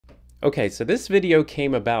Okay, so this video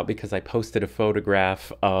came about because I posted a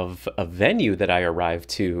photograph of a venue that I arrived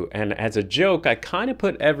to, and as a joke, I kind of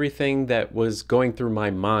put everything that was going through my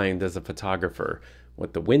mind as a photographer.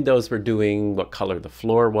 What the windows were doing, what color the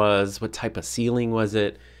floor was, what type of ceiling was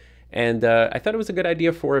it. And I thought it was a good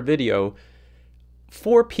idea for a video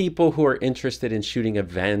for people who are interested in shooting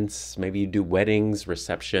events. Maybe you do weddings,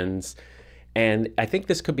 receptions, and I think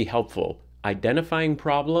this could be helpful. Identifying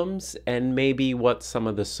problems and maybe what some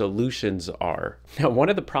of the solutions are. Now, one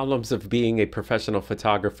of the problems of being a professional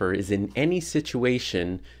photographer is in any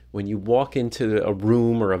situation, when you walk into a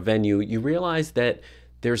room or a venue, you realize that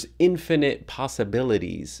there's infinite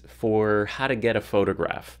possibilities for how to get a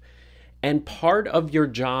photograph. And part of your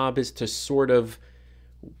job is to sort of,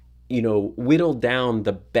 whittle down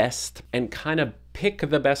the best and kind of pick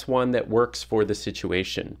the best one that works for the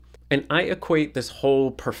situation. And I equate this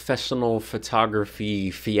whole professional photography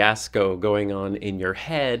fiasco going on in your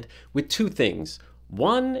head with two things.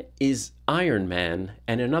 One is Iron Man,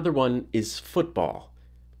 and another one is football.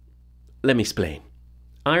 Let me explain.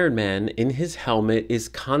 Iron Man in his helmet is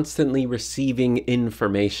constantly receiving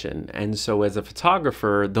information. And so as a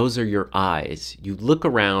photographer, those are your eyes. You look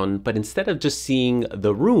around, but instead of just seeing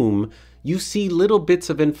the room, you see little bits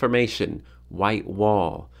of information. White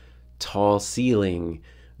wall, tall ceiling,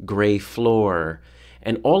 gray floor,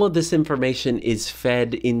 and all of this information is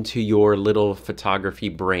fed into your little photography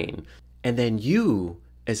brain. And then you,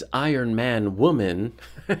 as Iron Man woman,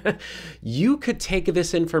 you could take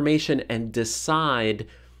this information and decide,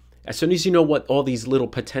 as soon as you know what all these little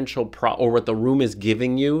potential or what the room is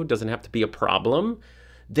giving you, doesn't have to be a problem,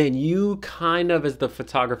 then you kind of, as the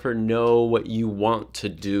photographer, know what you want to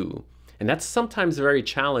do. And that's sometimes very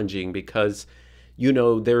challenging because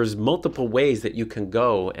there's multiple ways that you can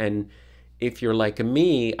go. And if you're like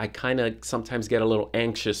me, I kind of sometimes get a little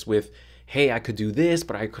anxious with, hey, I could do this,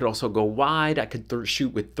 but I could also go wide. I could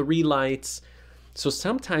shoot with 3 lights. So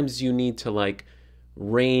sometimes you need to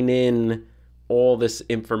rein in all this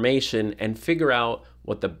information and figure out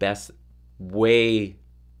what the best way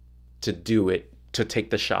to do it, to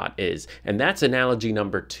take the shot is. And that's analogy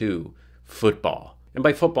number 2, football. And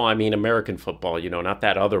by football, I mean American football, not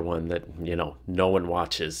that other one that, no one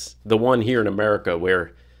watches. The one here in America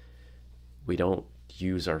where we don't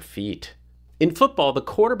use our feet. In football, the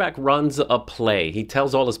quarterback runs a play. He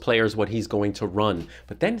tells all his players what he's going to run.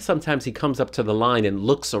 But then sometimes he comes up to the line and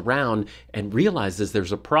looks around and realizes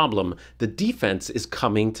there's a problem. The defense is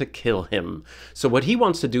coming to kill him. So what he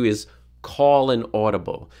wants to do is call an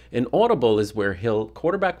audible. An audible is where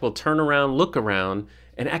quarterback will turn around, look around,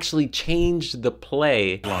 and actually change the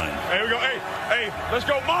play. Hey, we go. Hey, let's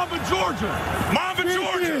go, Mamba, Georgia. Mamba,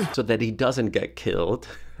 Georgia. So that he doesn't get killed.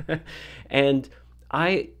 And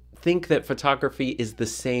I think that photography is the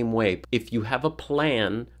same way. If you have a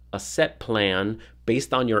plan, a set plan,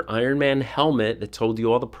 based on your Iron Man helmet that told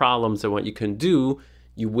you all the problems and what you can do,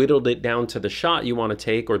 you whittled it down to the shot you want to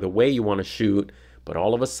take or the way you want to shoot, but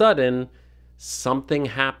all of a sudden, something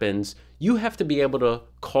happens. You have to be able to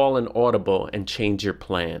call an audible and change your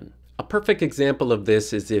plan. A perfect example of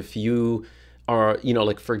this is if you are,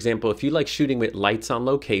 for example, if you like shooting with lights on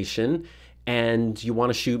location and you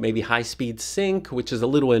want to shoot maybe high-speed sync, which is a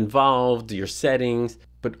little involved, your settings,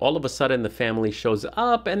 but all of a sudden the family shows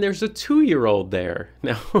up and there's a 2-year-old there.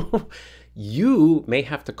 Now, you may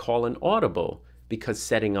have to call an audible because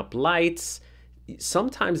setting up lights,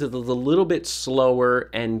 sometimes it's a little bit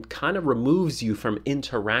slower and kind of removes you from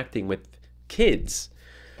interacting with kids.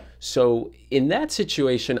 So in that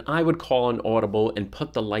situation, I would call an audible and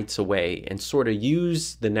put the lights away and sort of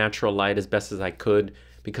use the natural light as best as I could,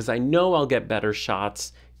 because I know I'll get better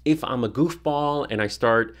shots if I'm a goofball and I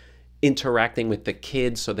start interacting with the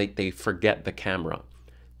kids so that they forget the camera.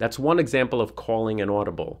 That's one example of calling an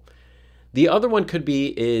audible. The other one could be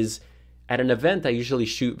is at an event, I usually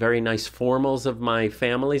shoot very nice formals of my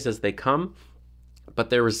families as they come, but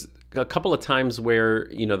there was a couple of times where,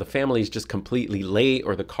 the family's just completely late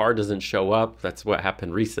or the car doesn't show up. That's what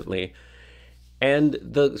happened recently. And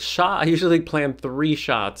the shot, I usually plan 3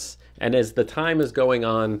 shots, and as the time is going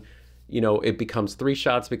on, it becomes 3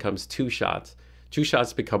 shots, becomes 2 shots. 2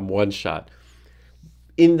 shots become 1 shot.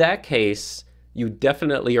 In that case, you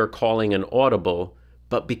definitely are calling an audible.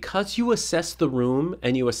 But because you assess the room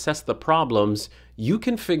and you assess the problems, you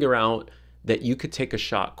can figure out that you could take a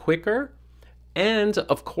shot quicker. And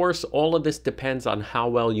of course, all of this depends on how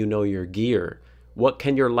well you know your gear. What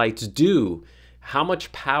can your lights do? How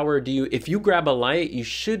much power if you grab a light, you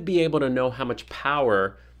should be able to know how much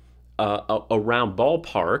power around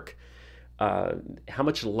ballpark, how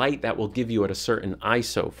much light that will give you at a certain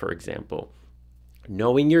ISO, for example.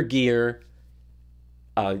 Knowing your gear,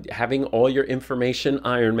 Having all your information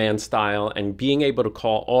Iron Man style and being able to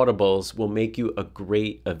call audibles will make you a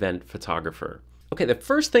great event photographer. Okay, the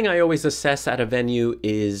first thing I always assess at a venue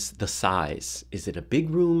is the size. Is it a big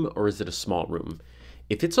room or is it a small room?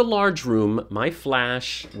 If it's a large room, my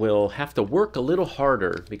flash will have to work a little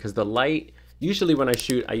harder because the light, usually when I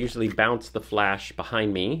shoot, I usually bounce the flash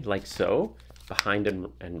behind me, like so, behind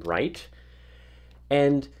and right.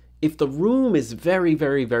 And if the room is very,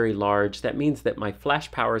 very, very large, that means that my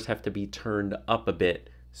flash powers have to be turned up a bit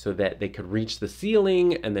so that they could reach the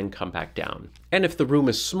ceiling and then come back down. And if the room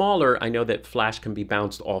is smaller, I know that flash can be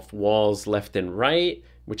bounced off walls left and right,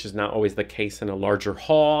 which is not always the case in a larger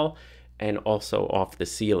hall, and also off the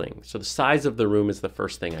ceiling. So the size of the room is the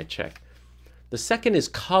first thing I check. The second is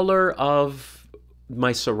color of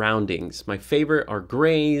my surroundings. My favorite are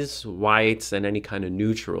grays, whites, and any kind of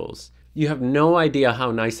neutrals. You have no idea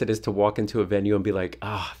how nice it is to walk into a venue and be like,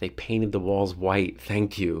 ah, they painted the walls white,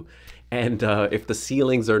 thank you. And if the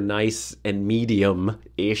ceilings are nice and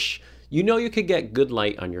medium-ish, you know you could get good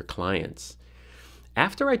light on your clients.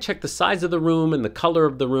 After I check the size of the room and the color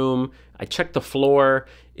of the room, I check the floor.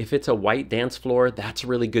 If it's a white dance floor, that's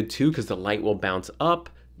really good too because the light will bounce up,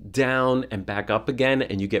 down, and back up again,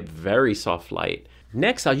 and you get very soft light.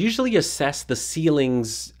 Next, I'll usually assess the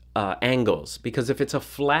ceiling's angles, because if it's a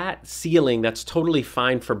flat ceiling, that's totally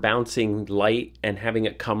fine for bouncing light and having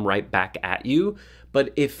it come right back at you.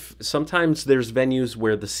 But if sometimes there's venues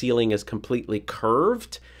where the ceiling is completely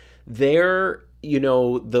curved, there,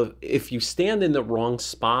 if you stand in the wrong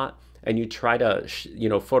spot and you try to,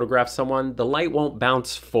 photograph someone, the light won't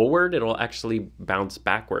bounce forward, it'll actually bounce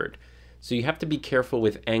backward. So you have to be careful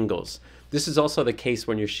with angles. This is also the case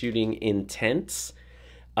when you're shooting in tents,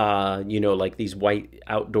 like these white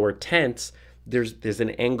outdoor tents. There's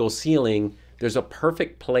an angle ceiling. There's a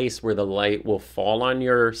perfect place where the light will fall on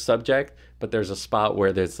your subject, but there's a spot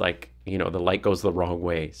where there's the light goes the wrong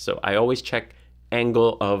way. So I always check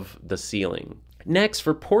angle of the ceiling. Next,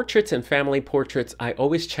 for portraits and family portraits, I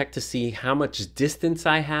always check to see how much distance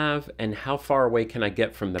I have and how far away can I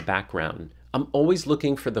get from the background. I'm always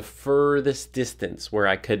looking for the furthest distance where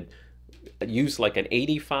I could use like an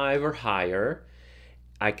 85 or higher.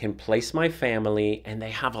 I can place my family and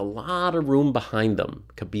they have a lot of room behind them.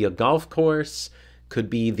 Could be a golf course, could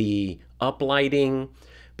be the uplighting,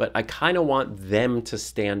 but I kind of want them to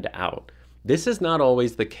stand out. This is not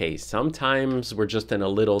always the case. Sometimes we're just in a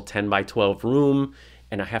little 10 by 12 room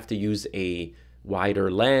and I have to use a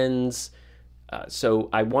wider lens. So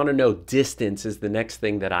I want to know distance is the next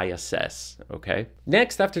thing that I assess, okay?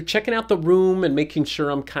 Next, after checking out the room and making sure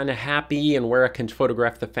I'm kind of happy and where I can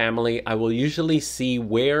photograph the family, I will usually see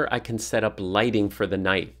where I can set up lighting for the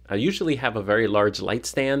night. I usually have a very large light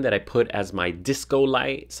stand that I put as my disco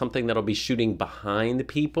light, something that'll be shooting behind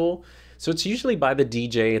people. So it's usually by the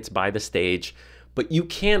DJ, it's by the stage, but you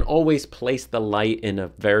can't always place the light in a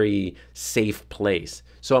very safe place.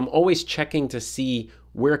 So I'm always checking to see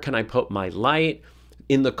where can I put my light.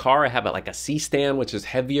 In the car, I have like a C-stand, which is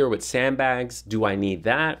heavier with sandbags. Do I need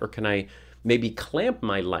that? Or can I maybe clamp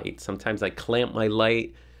my light? Sometimes I clamp my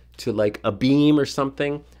light to like a beam or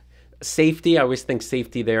something. Safety, I always think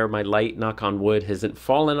safety there. My light, knock on wood, hasn't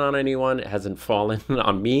fallen on anyone. It hasn't fallen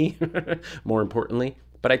on me, more importantly.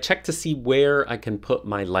 But I check to see where I can put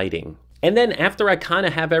my lighting. And then after I kind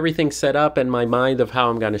of have everything set up in my mind of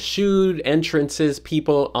how I'm going to shoot, entrances,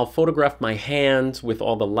 people, I'll photograph my hand with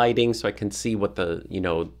all the lighting so I can see what the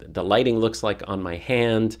lighting looks like on my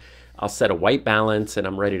hand. I'll set a white balance and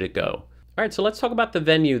I'm ready to go. All right, so let's talk about the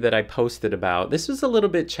venue that I posted about. This was a little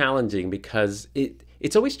bit challenging because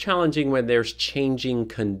it's always challenging when there's changing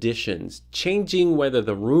conditions. Changing whether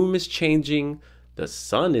the room is changing, the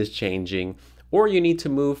sun is changing, or you need to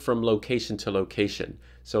move from location to location.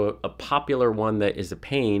 So a popular one that is a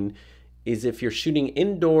pain is if you're shooting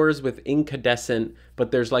indoors with incandescent,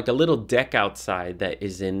 but there's like a little deck outside that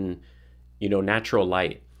is in, natural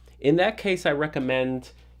light. In that case, I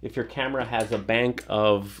recommend if your camera has a bank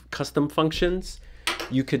of custom functions,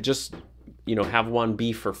 you could just, have one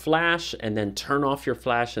be for flash and then turn off your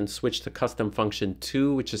flash and switch to custom function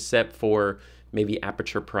 2, which is set for maybe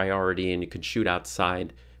aperture priority, and you could shoot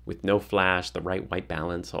outside with no flash, the right white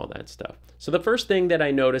balance, all that stuff. So the first thing that I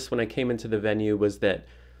noticed when I came into the venue was that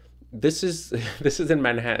this is in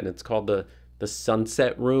Manhattan. It's called the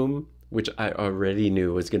Sunset Room, which I already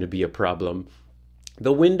knew was going to be a problem.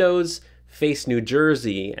 The windows face New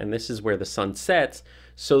Jersey, and this is where the sun sets.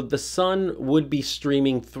 So the sun would be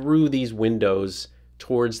streaming through these windows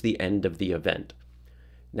towards the end of the event.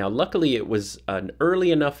 Now, luckily, it was an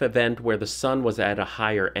early enough event where the sun was at a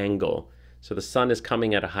higher angle. So the sun is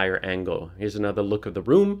coming at a higher angle. Here's another look of the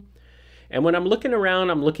room. And when I'm looking around,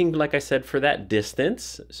 I'm looking, like I said, for that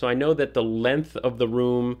distance. So I know that the length of the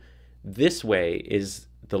room this way is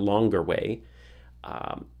the longer way.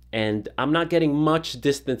 And I'm not getting much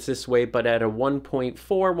distance this way, but at a 1.4,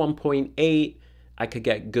 1.8, I could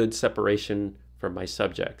get good separation from my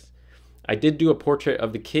subjects. I did do a portrait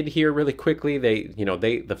of the kid here really quickly.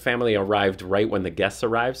 The family arrived right when the guests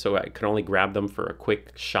arrived, so I could only grab them for a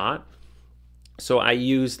quick shot. So I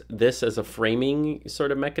used this as a framing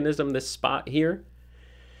sort of mechanism, this spot here.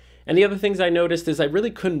 And the other things I noticed is I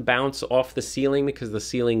really couldn't bounce off the ceiling because the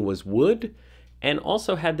ceiling was wood and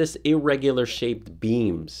also had this irregular shaped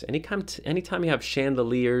beams. Anytime you have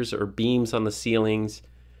chandeliers or beams on the ceilings,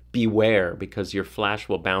 beware, because your flash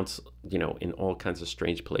will bounce, in all kinds of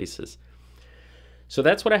strange places. So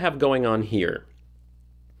that's what I have going on here.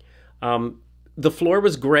 The floor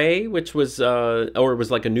was gray, which was, or it was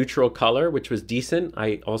like a neutral color, which was decent.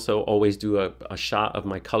 I also always do a shot of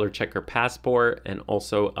my color checker passport and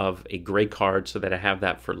also of a gray card so that I have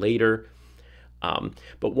that for later.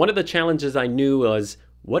 But one of the challenges I knew was,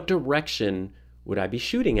 what direction would I be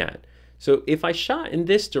shooting at? So if I shot in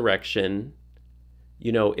this direction,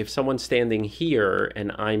 if someone's standing here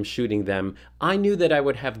and I'm shooting them, I knew that I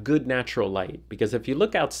would have good natural light. Because if you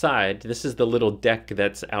look outside, this is the little deck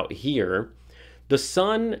that's out here. The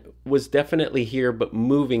sun was definitely here, but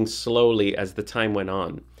moving slowly as the time went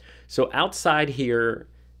on. So outside here,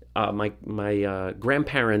 my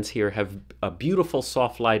grandparents here have a beautiful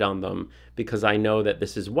soft light on them because I know that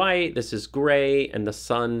this is white, this is gray, and the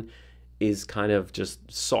sun is kind of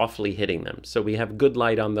just softly hitting them. So we have good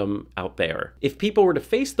light on them out there. If people were to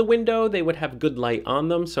face the window, they would have good light on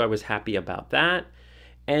them, so I was happy about that.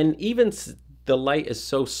 And even the light is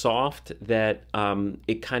so soft that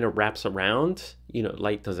it kind of wraps around.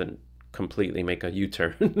 Light doesn't completely make a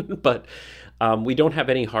U-turn, but we don't have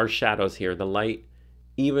any harsh shadows here. The light,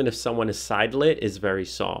 even if someone is side lit, is very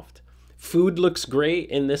soft. Food looks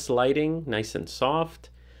great in this lighting, nice and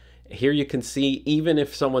soft. Here you can see, even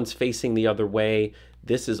if someone's facing the other way,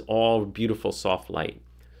 this is all beautiful soft light.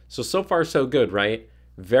 So far so good, right?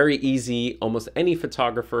 Very easy. Almost any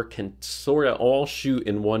photographer can sort of all shoot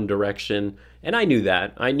in one direction. And I knew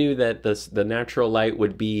that. I knew that the natural light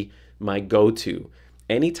would be my go-to.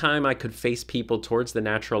 Anytime I could face people towards the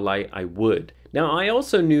natural light, I would. Now, I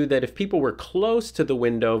also knew that if people were close to the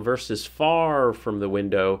window versus far from the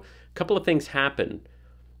window, a couple of things happen.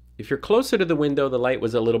 If you're closer to the window, the light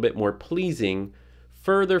was a little bit more pleasing.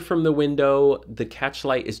 Further from the window, the catch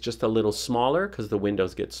light is just a little smaller because the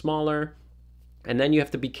windows get smaller. And then you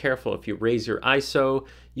have to be careful. If you raise your ISO,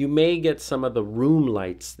 you may get some of the room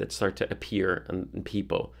lights that start to appear in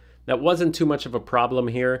people. That wasn't too much of a problem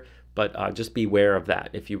here, but just beware of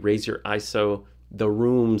that. If you raise your ISO, the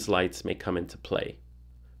room's lights may come into play.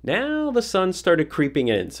 Now the sun started creeping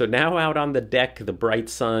in. So now out on the deck, the bright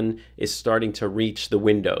sun is starting to reach the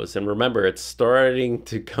windows. And remember, it's starting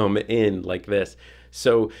to come in like this.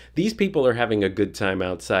 So these people are having a good time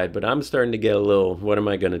outside, but I'm starting to get a little, what am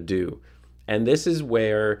I going to do? And this is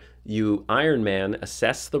where you, Iron Man,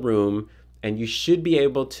 assess the room, and you should be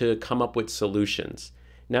able to come up with solutions.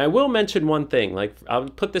 Now, I will mention one thing, like I'll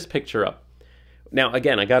put this picture up. Now,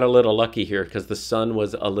 again, I got a little lucky here because the sun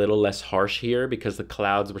was a little less harsh here because the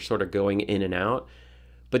clouds were sort of going in and out.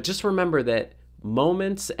 But just remember that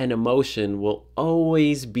moments and emotion will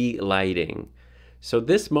always be lighting. So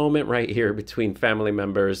this moment right here between family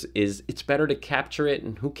members it's better to capture it,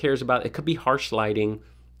 and who cares about it? It could be harsh lighting.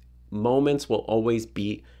 Moments will always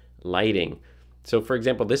be lighting. So for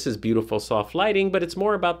example, this is beautiful soft lighting, but it's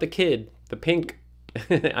more about the kid, the pink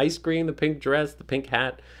ice cream, the pink dress, the pink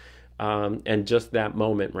hat, and just that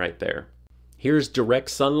moment right there. Here's direct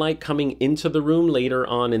sunlight coming into the room later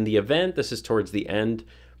on in the event. This is towards the end,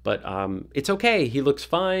 but it's okay. He looks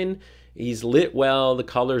fine. He's lit well. The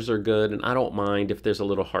colors are good, and I don't mind if there's a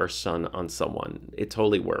little harsh sun on someone. It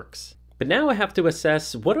totally works. But now I have to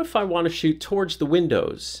assess, what if I want to shoot towards the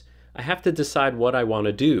windows? I have to decide what I want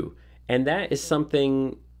to do. And that is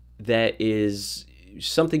something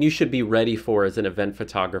you should be ready for as an event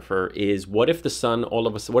photographer. Is what if the sun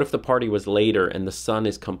what if the party was later and the sun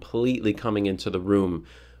is completely coming into the room?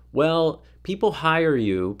 Well, people hire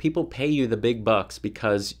you, people pay you the big bucks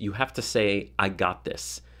because you have to say, I got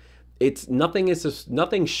this.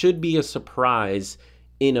 Nothing should be a surprise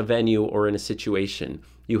in a venue or in a situation.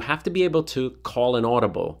 You have to be able to call an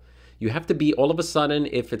audible. You have to be, all of a sudden,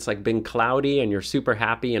 if it's like been cloudy and you're super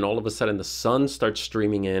happy and all of a sudden the sun starts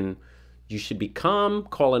streaming in, you should be calm,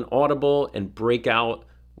 call an audible, and break out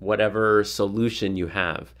whatever solution you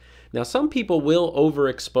have. Now, some people will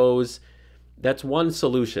overexpose. That's one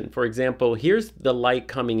solution. For example, here's the light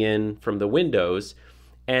coming in from the windows,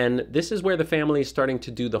 And this is where the family is starting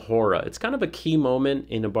to do the hora. It's kind of a key moment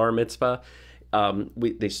in a bar mitzvah.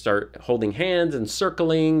 They start holding hands and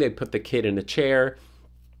circling. They put the kid in a chair.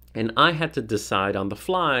 And I had to decide on the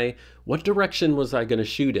fly, what direction was I going to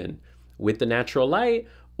shoot in? With the natural light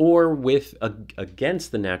or with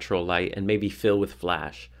against the natural light and maybe fill with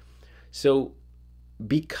flash? So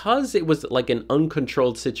because it was like an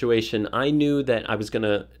uncontrolled situation, I knew that I was going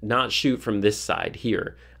to not shoot from this side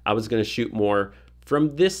here. I was going to shoot more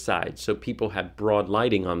from this side so people had broad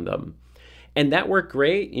lighting on them. And that worked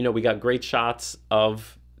great. You know, we got great shots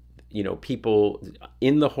of, you know, people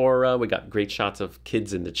in the hora. We got great shots of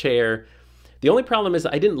kids in the chair. The only problem is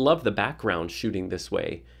I didn't love the background shooting this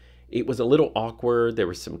way. It was a little awkward. There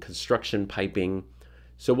was some construction piping.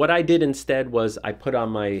 So what I did instead was I put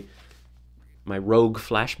on my Rogue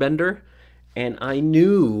flash bender, and I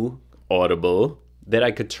knew, audible, that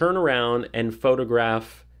I could turn around and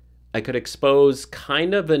photograph. I could expose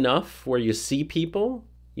kind of enough where you see people,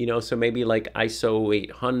 you know, so maybe like ISO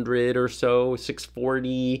 800 or so,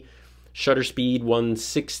 640, shutter speed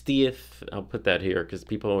 1/60th. I'll put that here because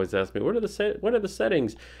people always ask me, what are the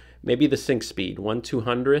settings? Maybe the sync speed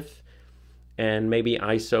 1/200th, and maybe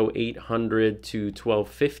ISO 800 to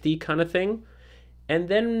 1250 kind of thing. And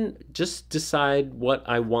then just decide what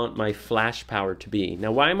I want my flash power to be.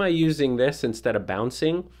 Now, why am I using this instead of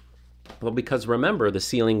bouncing? Well, because remember, the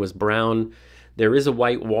ceiling was brown. There is a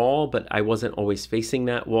white wall, but I wasn't always facing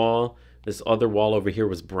that wall. This other wall over here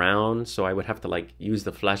was brown, so I would have to like use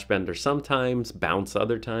the flash bender sometimes, bounce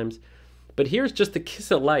other times. But here's just a kiss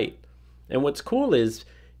of light. And what's cool is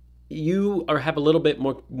you have a little bit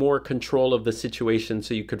more control of the situation,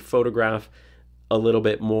 so you could photograph a little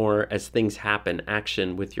bit more as things happen,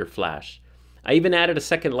 action with your flash. I even added a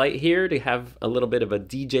second light here to have a little bit of a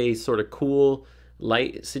DJ sort of cool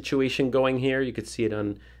light situation going here. You could see it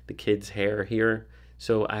on the kid's hair here.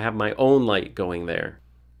 So I have my own light going there.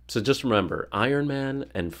 So just remember, Iron Man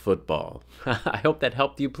and football. I hope that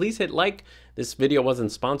helped you. Please hit like. This video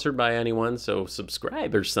wasn't sponsored by anyone, so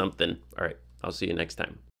subscribe or something. All right, I'll see you next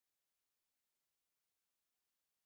time.